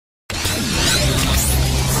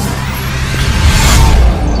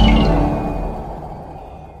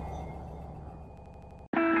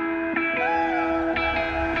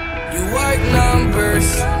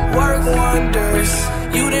numbers, work wonders.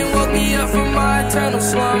 You didn't woke me up from my eternal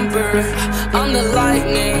slumber. I'm the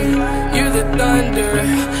lightning, you're the thunder.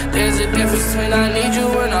 There's a difference between I need you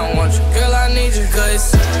and I want you. Girl, I need you,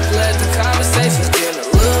 cause let the conversations get a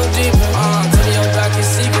little deeper. Tell me your back is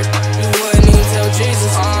secret, you wouldn't even tell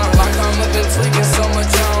Jesus. Like I'm up and tweaking so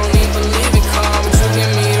much I don't even believe it. But you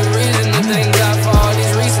give me a reason to thank God for all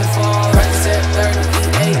these recent falls. Practice at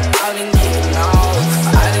 38, I've been getting off.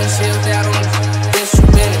 I didn't chill down on this, you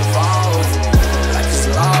been involved. Like it's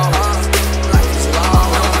law, like it's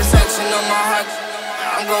law. No protection on my heart,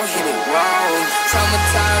 I'm gon' hit it wrong.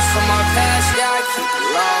 Traumatized from my past, yeah, I keep it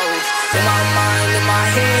low. In my mind, in my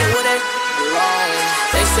head, where they belong.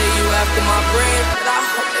 They say you after my bread, but I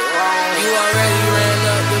hope they wrong. You already ran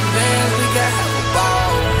up the bands, we got half a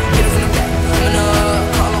ball. Get it from the back, coming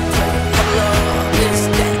up, call up, play, couple up, this,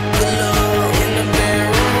 that, good love. In the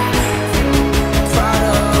bedroom, crowd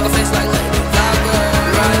up, look a face like Lady Gaga.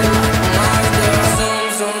 Ride it like a monster, zoom,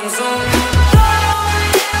 zoom, zoom.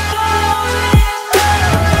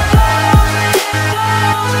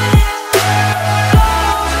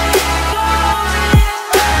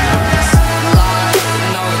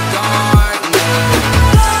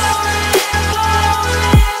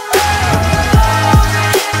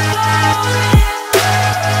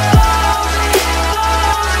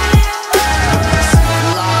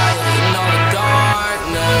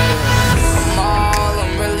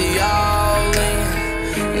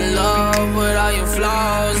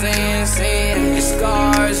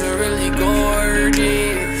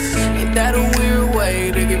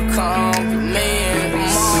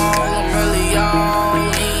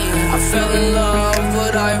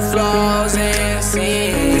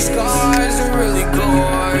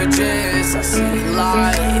 I see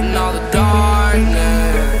light in all the darkness.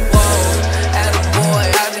 Whoa, ADOBE,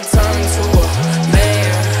 I just turned to a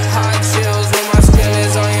man. Hot chills when my skin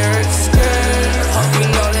is on your skin. Hope you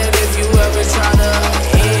know that if you ever try to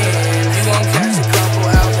end, you gon' catch a couple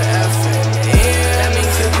out the FN. Let me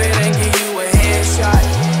clip it and give you a headshot.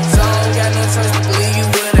 So I don't got no choice but to leave you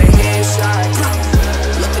with a headshot.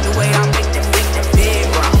 Look at the way I make that big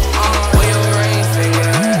rock. Where your ring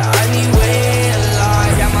finger, I need way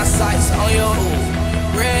alive. Got my sights on your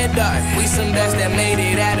red dot. We some best that made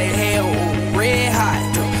it out of hell. Red hot,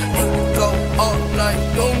 go up like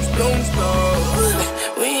don't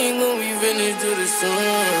stop. We ain't gon' be finished till the sun.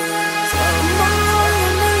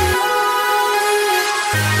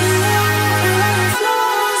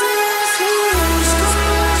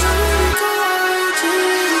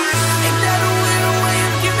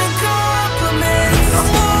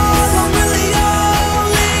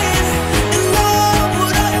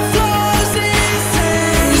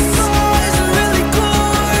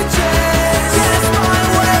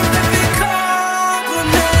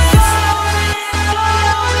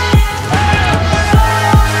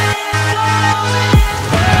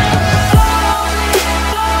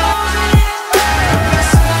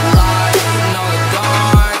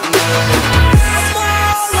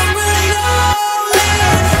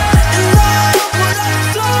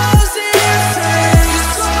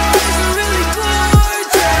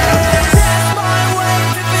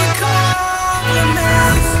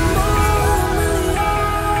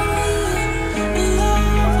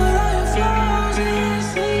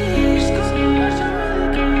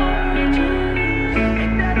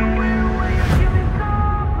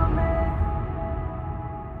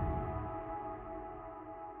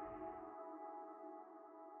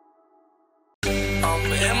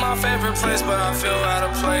 In my favorite place, but I feel out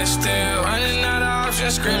of place still. Running out of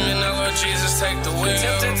options, screaming out, Lord Jesus, take the wheel.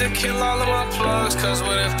 Tempted to kill all of my plugs, cause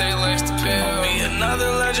what if they lace the pill? I'll be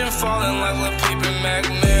another legend falling like Lil Peep and Mac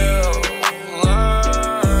Mill.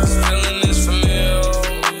 Feeling this familiar.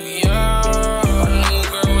 My new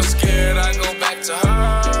girl was scared, I go back to her.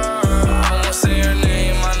 I won't say her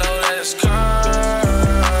name, I know that it's cursed.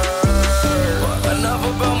 Enough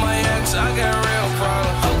about my ex, I got real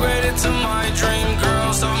problems. Upgraded to my dream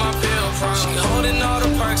girl, so my pill problem. She holding all the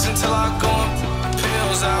perks until I go and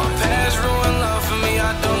pills out. Past ruined love for me,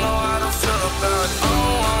 I don't know how to feel about it.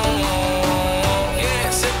 Yeah,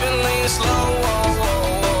 sipping lean slow,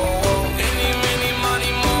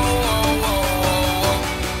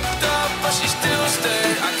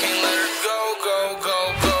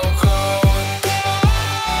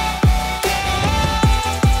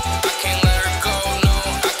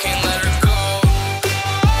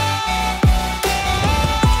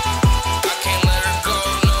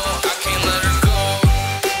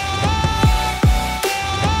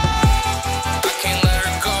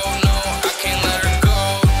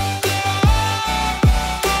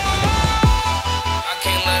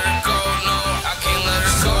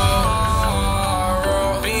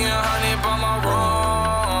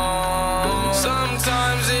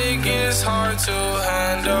 it's hard to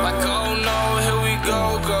handle. Like, oh no, here we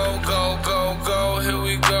go, go, go, go, go, here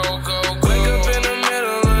we go, go, go. Wake up in the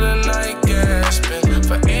middle of the night, gasping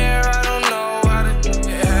for air, I don't know how to it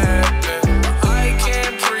happen. I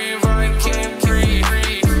can't breathe, I can't breathe.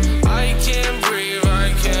 I can't breathe,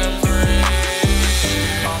 I can't breathe.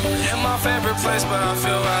 In my favorite place, but I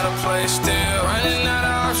feel out of place still. Running out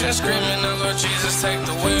of options, screaming, oh Lord Jesus, take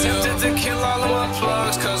the wheel. Tempted to kill all of my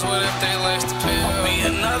plugs, cause what if they lace the pill? I'll be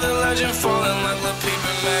another legend falling like Lil Peep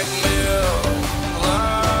and Mac Mill.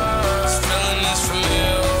 This feeling is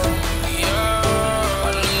familiar. Yeah.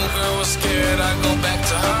 My new girl was scared, I go back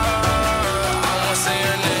to her. I won't say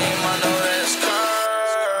her name, I know that it's Kurt.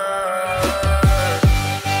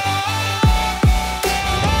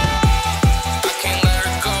 I can't let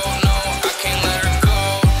her go, no, I can't let her go.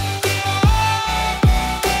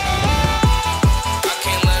 I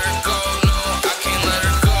can't let her go, no, I can't let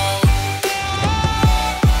her go.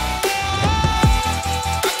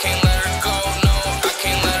 I can't let her go, no, I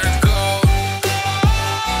can't let her go.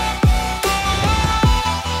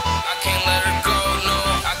 I can't let her go, no,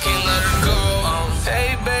 I can't let her go. Hey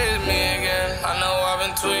babe, me again, I know I've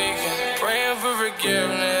been tweaking, praying for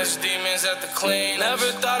forgiveness, demons at the clean.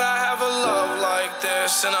 Never thought I'd have a love like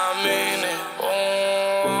this, and I mean it.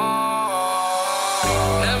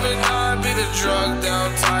 Never thought I'd be the drugged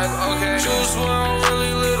out type, okay. Juice WRLD,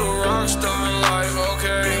 really little rock star life,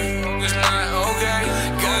 okay. It's not okay.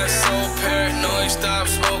 Got so paranoid, stop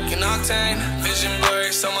smoking octane. Vision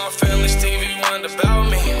blurry, so my family's TV wondered about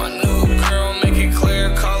me. My new girl, make it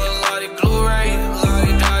clear, call her Lottie Blu-ray.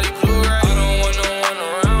 Lottie Dottie Blu-ray. I don't want no one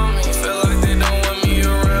around me. Feel like they don't want me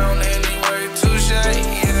around anyway. Touche,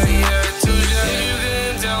 yeah, touche. You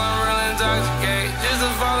can tell I'm real intoxicated. Just to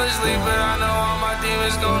fall asleep, but I know all my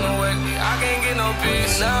demons gonna wake me. I can't get no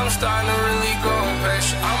peace. Now I'm starting to really grow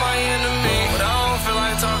impatient. I'm my enemy, but I don't feel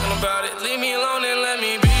like talking about it. Leave me alone and let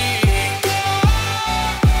me be.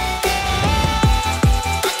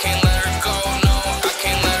 I can't let her go, no, I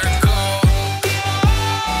can't let her go.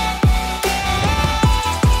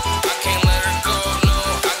 I can't let her go, no,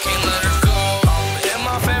 I can't let her go. In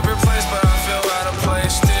my favorite place, but I feel out of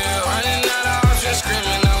place still. Running out of options,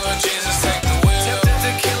 screaming, oh Lord Jesus, take the wheel. Tempted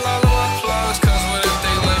to kill all of my plugs, cause what if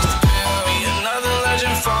they lace the pill? I'll be another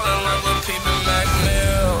legend falling like Lil Peep and Mac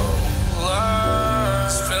Mill.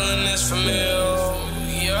 This feeling is familiar.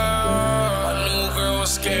 My new girl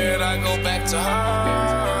was scared, I go back to her.